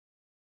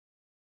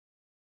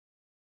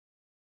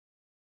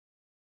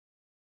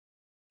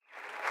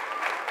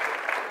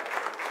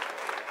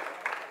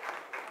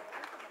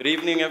Good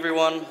evening,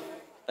 everyone.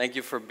 Thank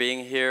you for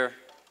being here.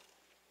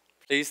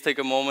 Please take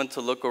a moment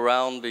to look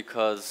around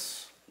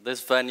because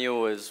this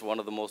venue is one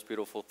of the most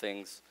beautiful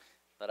things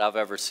that I've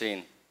ever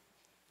seen.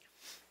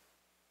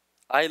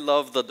 I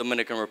love the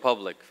Dominican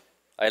Republic.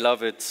 I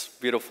love its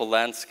beautiful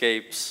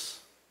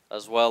landscapes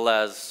as well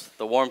as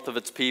the warmth of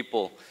its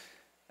people.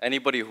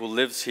 Anybody who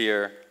lives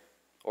here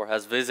or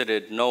has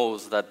visited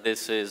knows that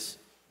this is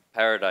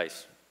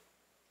paradise.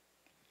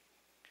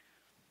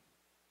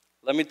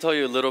 Let me tell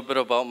you a little bit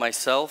about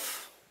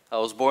myself. I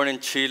was born in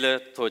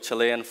Chile to a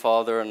Chilean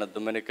father and a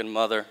Dominican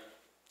mother.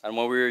 And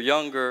when we were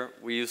younger,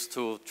 we used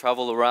to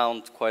travel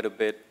around quite a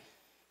bit.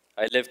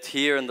 I lived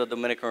here in the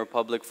Dominican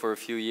Republic for a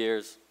few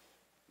years.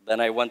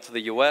 Then I went to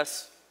the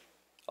US,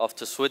 off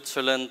to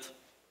Switzerland,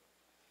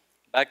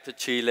 back to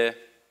Chile,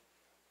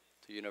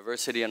 to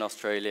university in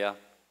Australia,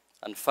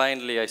 and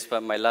finally I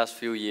spent my last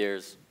few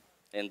years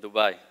in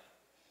Dubai,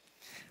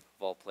 of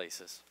all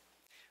places.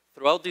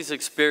 Throughout these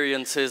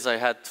experiences, I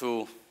had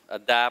to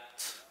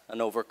adapt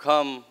and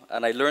overcome,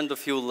 and I learned a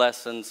few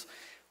lessons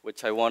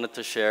which I wanted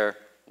to share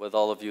with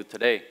all of you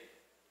today.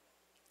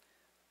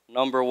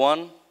 Number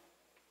one,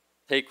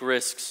 take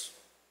risks.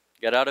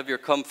 Get out of your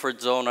comfort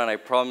zone, and I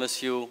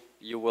promise you,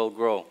 you will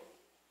grow.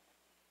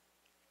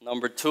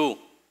 Number two,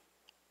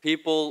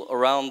 people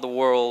around the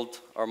world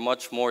are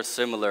much more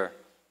similar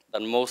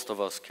than most of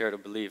us care to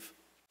believe.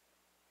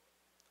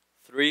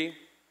 Three,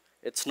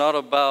 it's not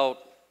about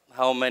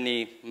how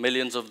many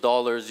millions of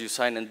dollars you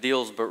sign in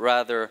deals, but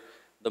rather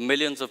the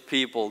millions of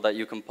people that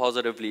you can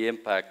positively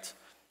impact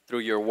through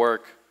your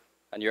work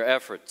and your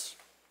efforts.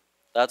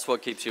 That's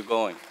what keeps you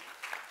going.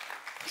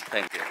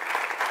 Thank you.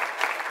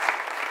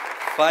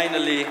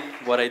 Finally,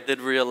 what I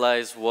did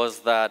realize was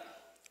that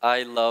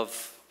I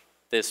love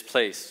this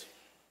place.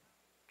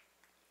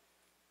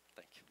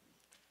 Thank you.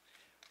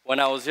 When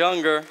I was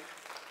younger,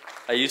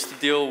 I used to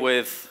deal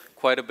with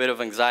quite a bit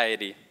of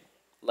anxiety,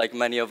 like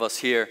many of us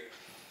here.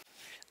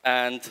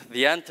 And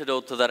the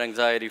antidote to that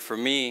anxiety for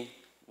me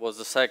was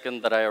the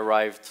second that I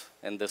arrived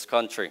in this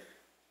country.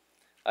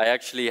 I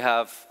actually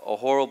have a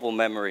horrible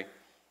memory,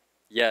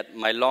 yet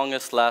my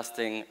longest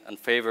lasting and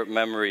favorite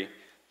memory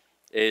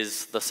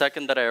is the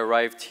second that I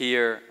arrived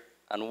here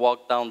and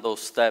walked down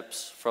those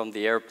steps from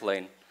the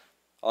airplane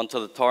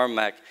onto the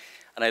tarmac,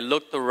 and I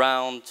looked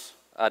around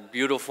at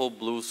beautiful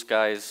blue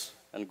skies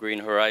and green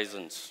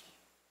horizons.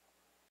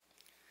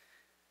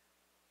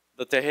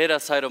 The Tejera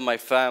side of my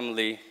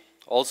family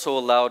also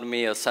allowed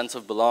me a sense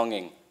of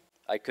belonging.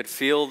 I could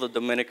feel the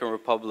Dominican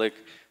Republic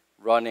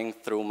running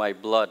through my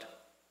blood.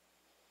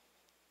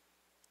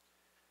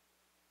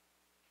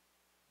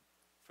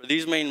 For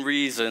these main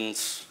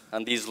reasons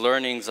and these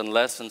learnings and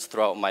lessons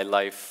throughout my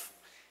life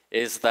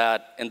is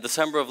that in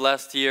December of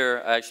last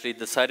year, I actually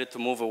decided to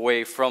move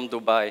away from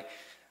Dubai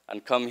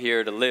and come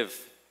here to live.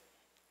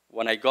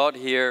 When I got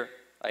here,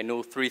 I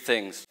knew three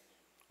things.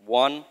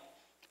 One,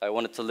 I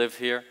wanted to live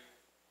here.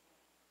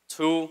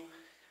 Two,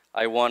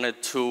 I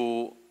wanted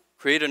to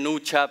create a new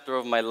chapter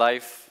of my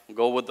life,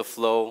 go with the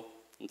flow,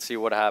 and see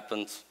what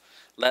happens.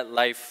 Let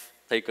life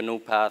take a new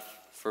path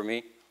for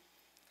me.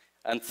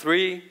 And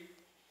three,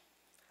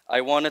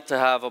 I wanted to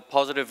have a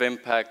positive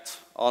impact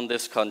on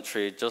this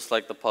country, just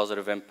like the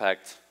positive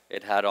impact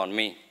it had on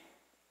me.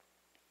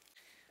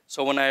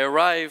 So when I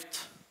arrived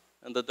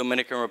in the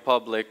Dominican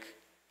Republic,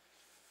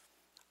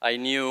 I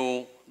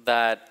knew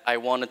that I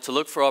wanted to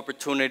look for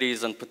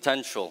opportunities and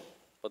potential.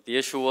 But the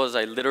issue was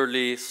I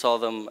literally saw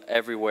them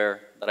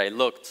everywhere that I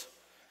looked.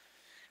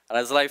 And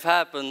as life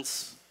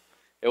happens,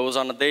 it was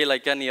on a day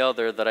like any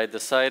other that I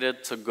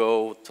decided to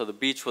go to the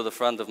beach with a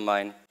friend of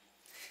mine.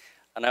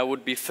 And I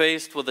would be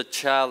faced with a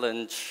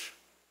challenge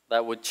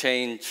that would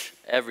change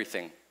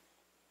everything.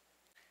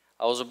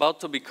 I was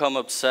about to become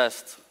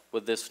obsessed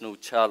with this new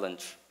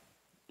challenge.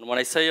 And when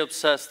I say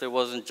obsessed, it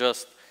wasn't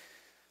just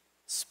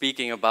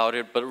speaking about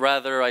it, but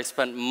rather I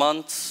spent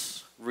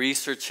months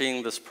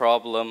researching this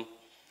problem.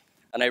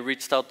 And I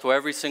reached out to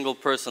every single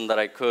person that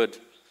I could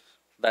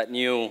that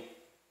knew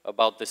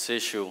about this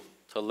issue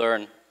to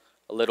learn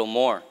a little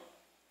more.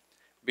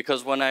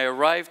 Because when I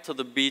arrived to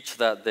the beach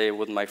that day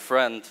with my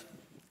friend,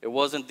 it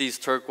wasn't these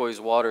turquoise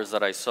waters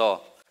that I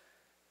saw,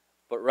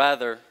 but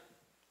rather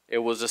it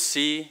was a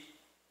sea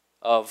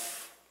of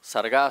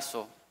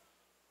Sargassum,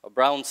 a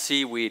brown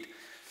seaweed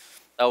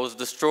that was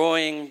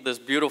destroying this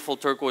beautiful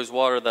turquoise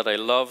water that I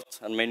loved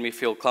and made me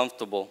feel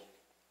comfortable.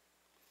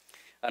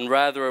 And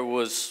rather it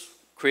was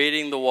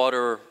creating the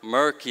water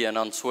murky and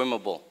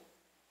unswimmable.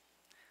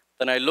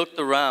 Then I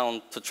looked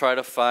around to try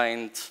to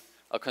find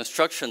a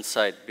construction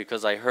site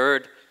because I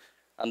heard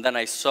and then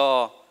I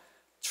saw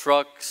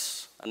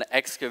trucks and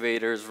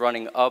excavators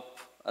running up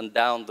and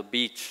down the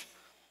beach.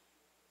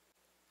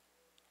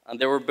 And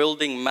they were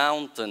building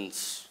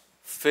mountains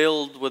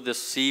filled with this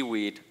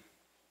seaweed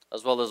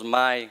as well as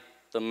my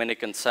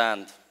Dominican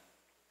sand.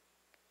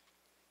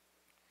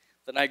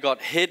 Then I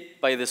got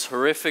hit by this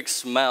horrific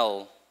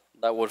smell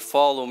that would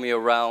follow me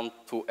around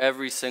to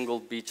every single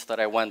beach that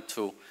I went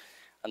to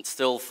and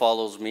still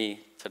follows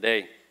me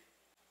today.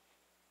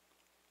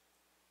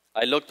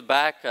 I looked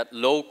back at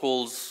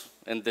locals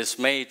in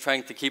dismay,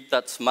 trying to keep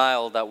that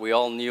smile that we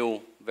all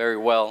knew very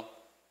well.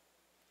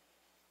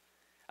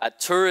 At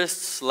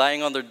tourists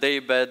lying on their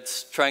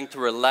daybeds, trying to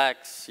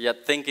relax,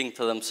 yet thinking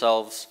to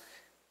themselves,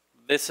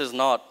 this is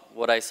not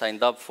what I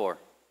signed up for.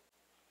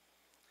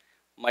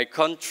 My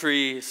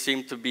country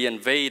seemed to be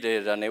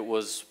invaded and it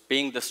was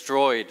being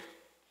destroyed.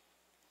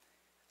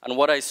 And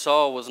what I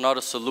saw was not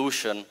a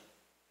solution.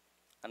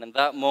 And in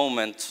that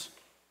moment,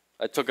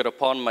 I took it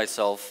upon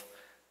myself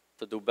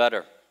to do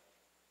better.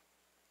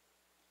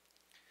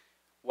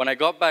 When I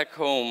got back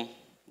home,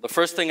 the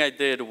first thing I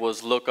did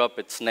was look up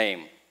its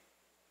name,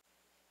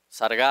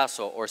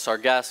 Sargasso or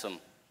Sargassum.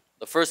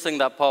 The first thing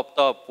that popped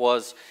up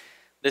was,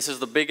 this is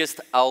the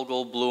biggest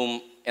algal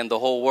bloom in the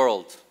whole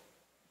world.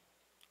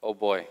 Oh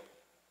boy.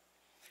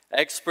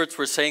 Experts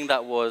were saying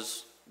that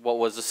what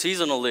was a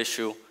seasonal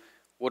issue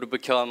would have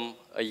become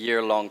a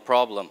year-long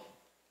problem.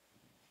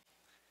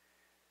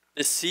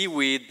 This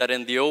seaweed that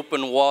in the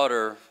open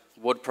water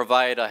would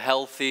provide a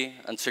healthy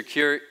and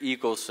secure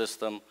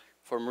ecosystem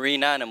for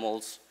marine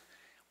animals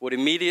would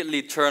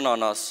immediately turn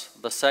on us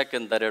the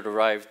second that it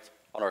arrived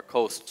on our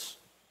coasts.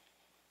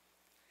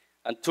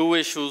 And two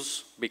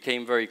issues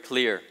became very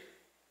clear.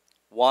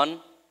 One,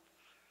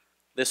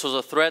 this was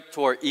a threat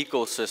to our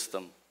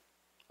ecosystem.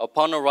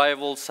 Upon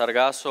arrival,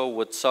 Sargasso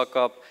would suck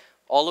up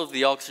all of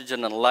the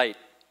oxygen and light,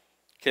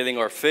 killing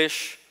our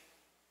fish,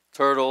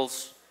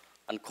 turtles,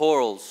 and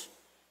corals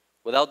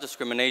without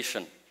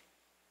discrimination.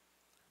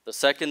 The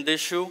second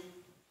issue,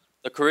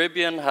 the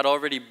Caribbean had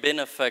already been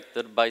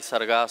affected by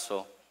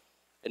Sargasso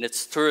in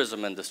its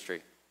tourism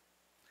industry.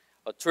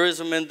 A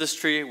tourism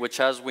industry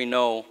which, as we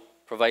know,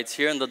 provides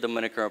here in the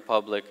Dominican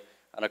Republic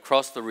and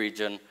across the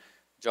region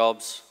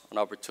jobs and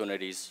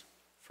opportunities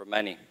for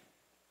many.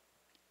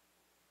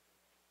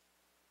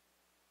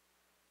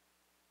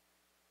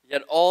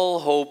 Yet all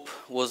hope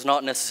was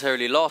not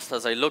necessarily lost.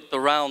 As I looked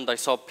around, I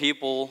saw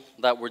people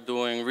that were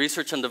doing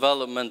research and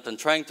development and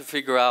trying to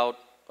figure out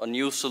a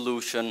new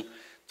solution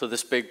to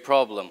this big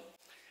problem.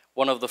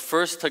 One of the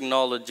first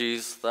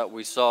technologies that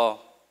we saw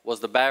was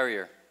the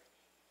barrier.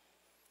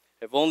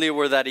 If only it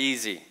were that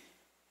easy.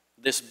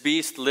 This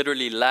beast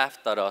literally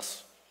laughed at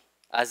us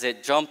as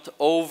it jumped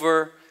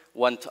over,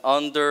 went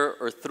under,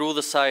 or through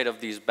the side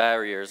of these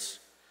barriers,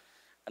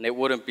 and it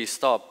wouldn't be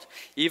stopped.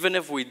 Even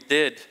if we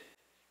did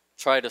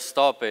try to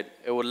stop it,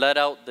 it would let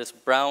out this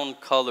brown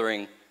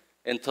coloring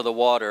into the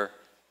water,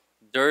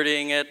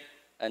 dirtying it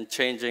and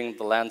changing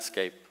the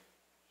landscape.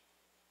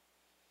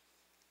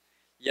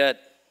 Yet,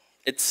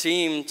 it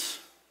seemed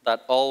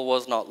that all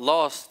was not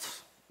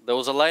lost. There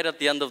was a light at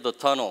the end of the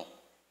tunnel.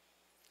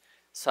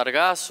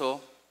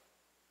 Sargasso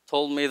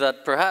told me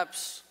that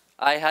perhaps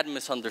I had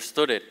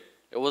misunderstood it.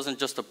 It wasn't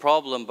just a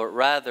problem, but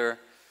rather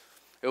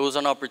it was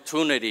an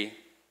opportunity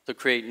to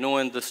create new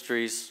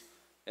industries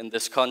in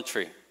this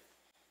country.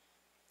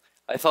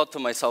 I thought to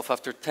myself,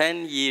 after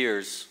 10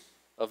 years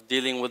of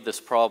dealing with this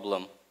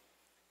problem,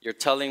 you're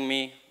telling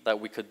me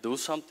that we could do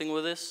something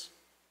with this?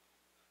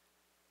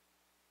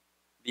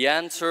 The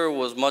answer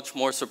was much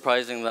more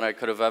surprising than I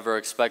could have ever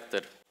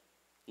expected.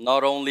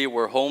 Not only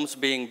were homes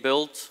being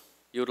built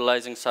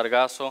utilizing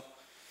Sargasso,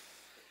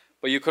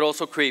 but you could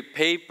also create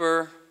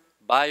paper,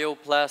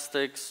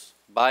 bioplastics,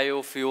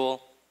 biofuel.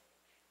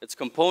 Its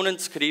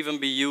components could even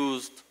be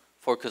used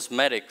for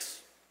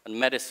cosmetics and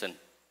medicine.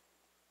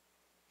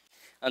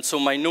 And so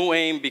my new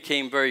aim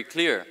became very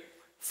clear: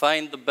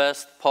 find the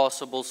best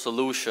possible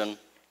solution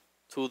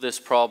to this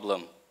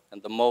problem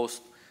in the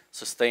most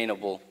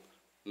sustainable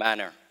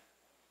manner.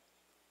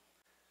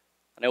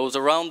 And it was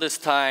around this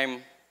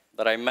time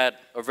that I met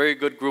a very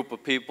good group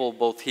of people,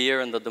 both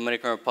here in the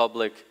Dominican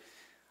Republic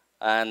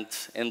and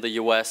in the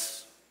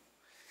US,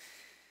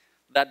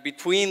 that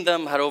between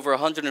them had over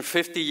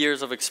 150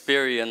 years of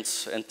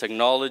experience in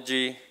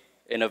technology,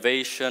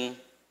 innovation,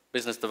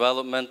 business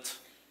development.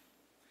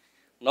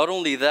 Not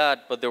only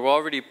that, but they were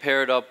already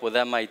paired up with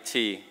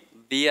MIT,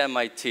 the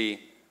MIT,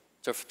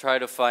 to try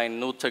to find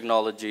new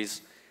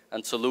technologies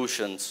and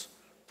solutions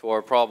to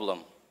our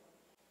problem.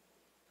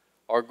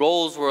 Our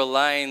goals were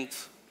aligned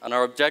and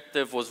our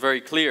objective was very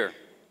clear.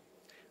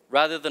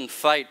 Rather than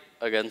fight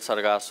against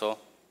Sargasso,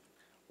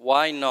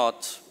 why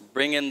not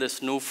bring in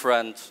this new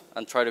friend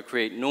and try to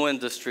create new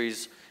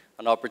industries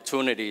and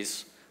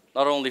opportunities,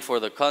 not only for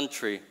the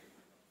country,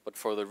 but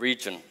for the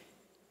region.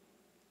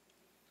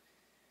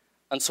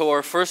 And so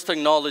our first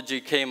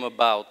technology came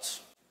about,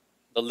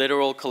 the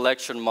Littoral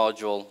Collection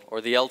Module, or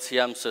the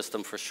LCM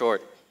system for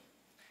short,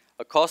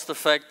 a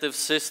cost-effective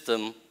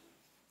system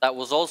that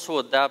was also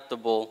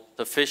adaptable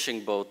to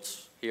fishing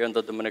boats here in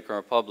the Dominican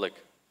Republic.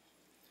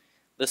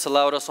 This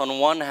allowed us, on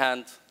one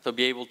hand, to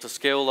be able to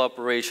scale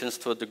operations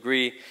to a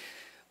degree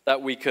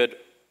that we could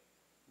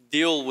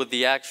deal with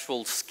the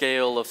actual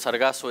scale of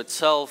Sargasso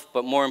itself,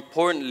 but more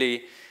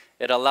importantly,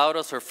 it allowed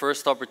us our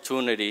first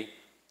opportunity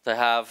to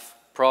have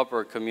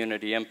proper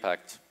community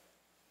impact.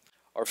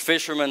 Our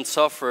fishermen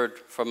suffered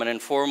from an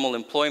informal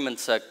employment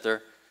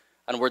sector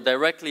and were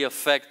directly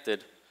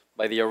affected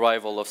by the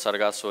arrival of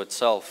Sargasso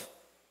itself.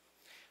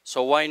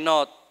 So why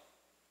not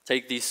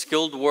take these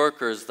skilled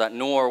workers that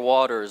know our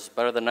waters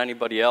better than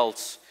anybody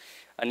else,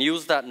 and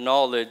use that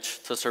knowledge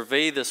to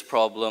survey this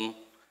problem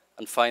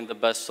and find the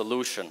best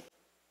solution.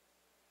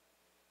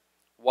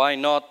 Why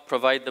not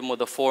provide them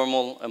with a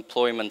formal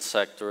employment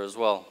sector as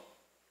well?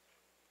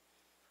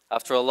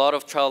 After a lot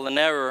of trial and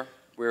error,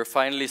 we were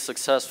finally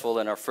successful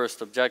in our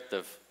first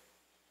objective: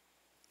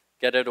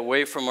 get it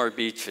away from our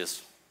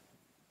beaches.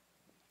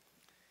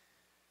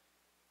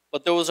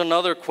 But there was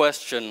another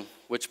question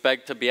which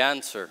begged to be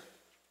answered: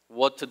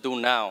 what to do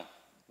now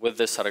with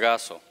this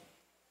sargasso?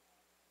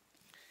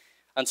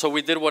 And so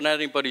we did what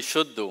anybody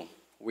should do.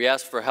 We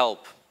asked for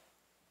help.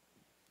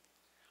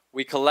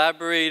 We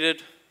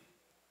collaborated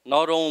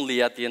not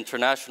only at the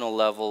international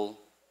level,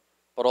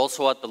 but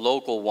also at the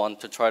local one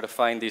to try to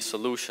find these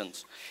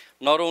solutions,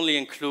 not only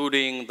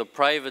including the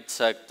private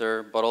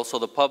sector, but also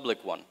the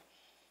public one.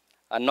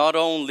 And not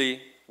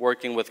only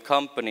working with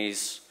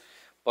companies,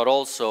 but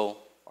also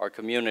our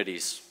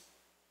communities.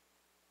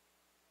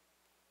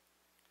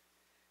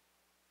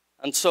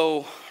 And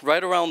so,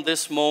 right around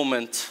this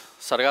moment,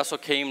 Sargasso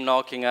came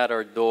knocking at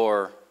our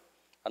door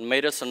and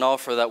made us an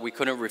offer that we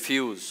couldn't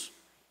refuse.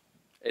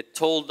 It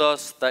told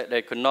us that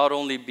it could not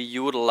only be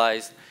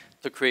utilized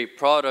to create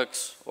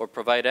products or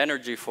provide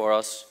energy for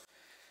us,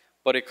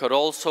 but it could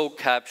also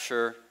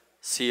capture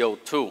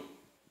CO2.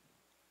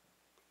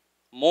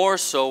 More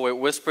so, it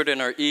whispered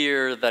in our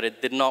ear that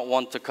it did not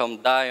want to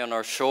come die on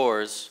our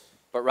shores,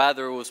 but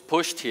rather it was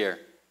pushed here.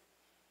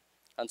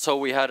 And so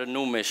we had a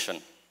new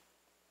mission.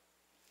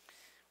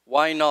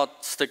 Why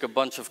not stick a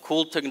bunch of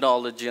cool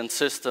technology and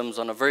systems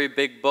on a very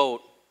big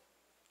boat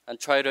and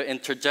try to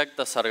interject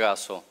the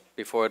sargasso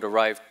before it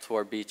arrived to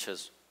our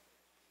beaches?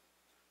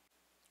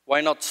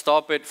 Why not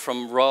stop it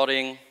from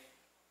rotting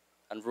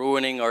and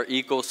ruining our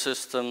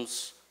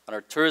ecosystems and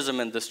our tourism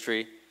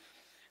industry,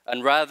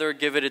 and rather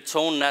give it its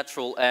own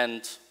natural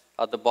end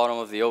at the bottom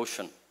of the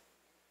ocean?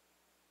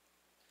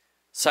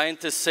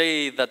 Scientists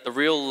say that the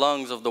real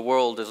lungs of the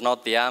world is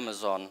not the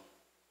Amazon,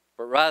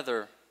 but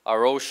rather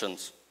our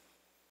oceans.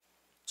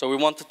 So we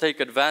want to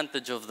take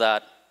advantage of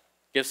that,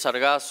 give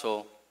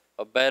Sargasso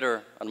a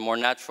better and more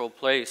natural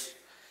place.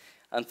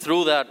 And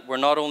through that, we're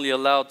not only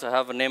allowed to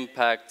have an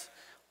impact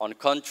on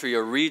country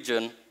or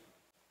region,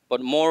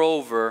 but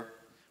moreover,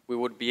 we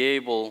would be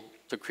able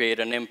to create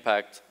an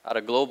impact at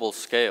a global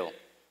scale.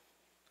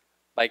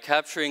 By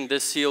capturing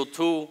this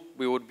CO2,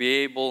 we would be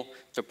able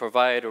to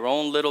provide our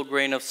own little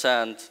grain of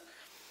sand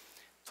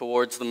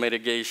towards the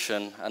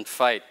mitigation and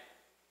fight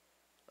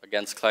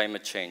against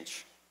climate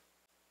change.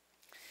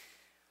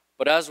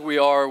 But as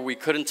we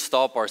couldn't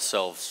stop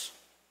ourselves.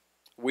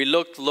 We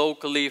looked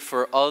locally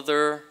for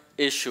other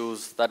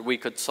issues that we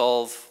could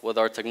solve with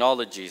our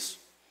technologies.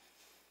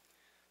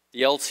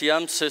 The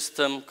LCM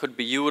system could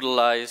be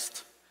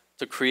utilized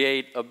to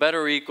create a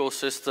better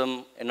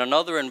ecosystem in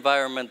another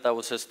environment that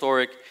was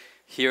historic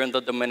here in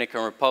the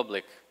Dominican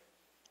Republic,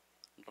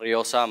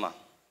 Rio Sama.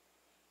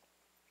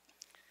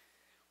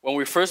 When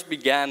we first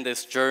began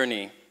this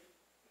journey,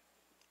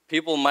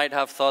 people might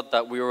have thought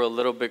that we were a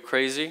little bit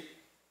crazy,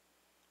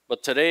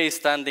 but today,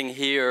 standing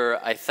here,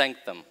 I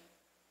thank them.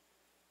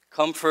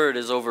 Comfort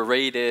is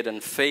overrated,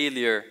 and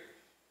failure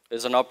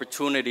is an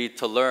opportunity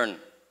to learn.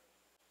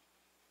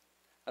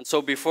 And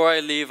so before I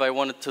leave, I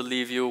wanted to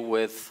leave you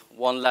with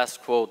one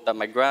last quote that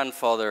my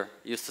grandfather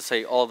used to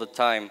say all the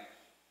time,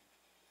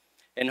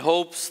 in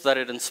hopes that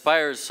it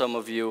inspires some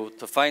of you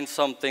to find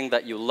something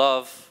that you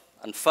love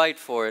and fight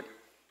for it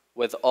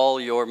with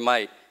all your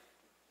might.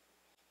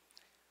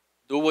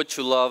 Do what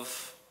you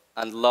love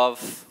and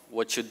love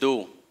what you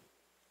do.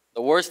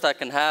 The worst that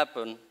can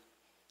happen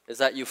is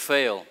that you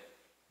fail.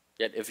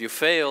 Yet if you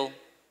fail,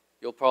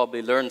 you'll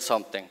probably learn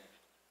something.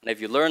 And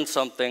if you learn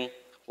something,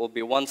 we'll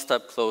be one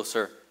step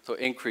closer to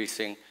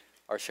increasing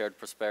our shared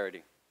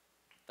prosperity.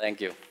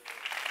 Thank you.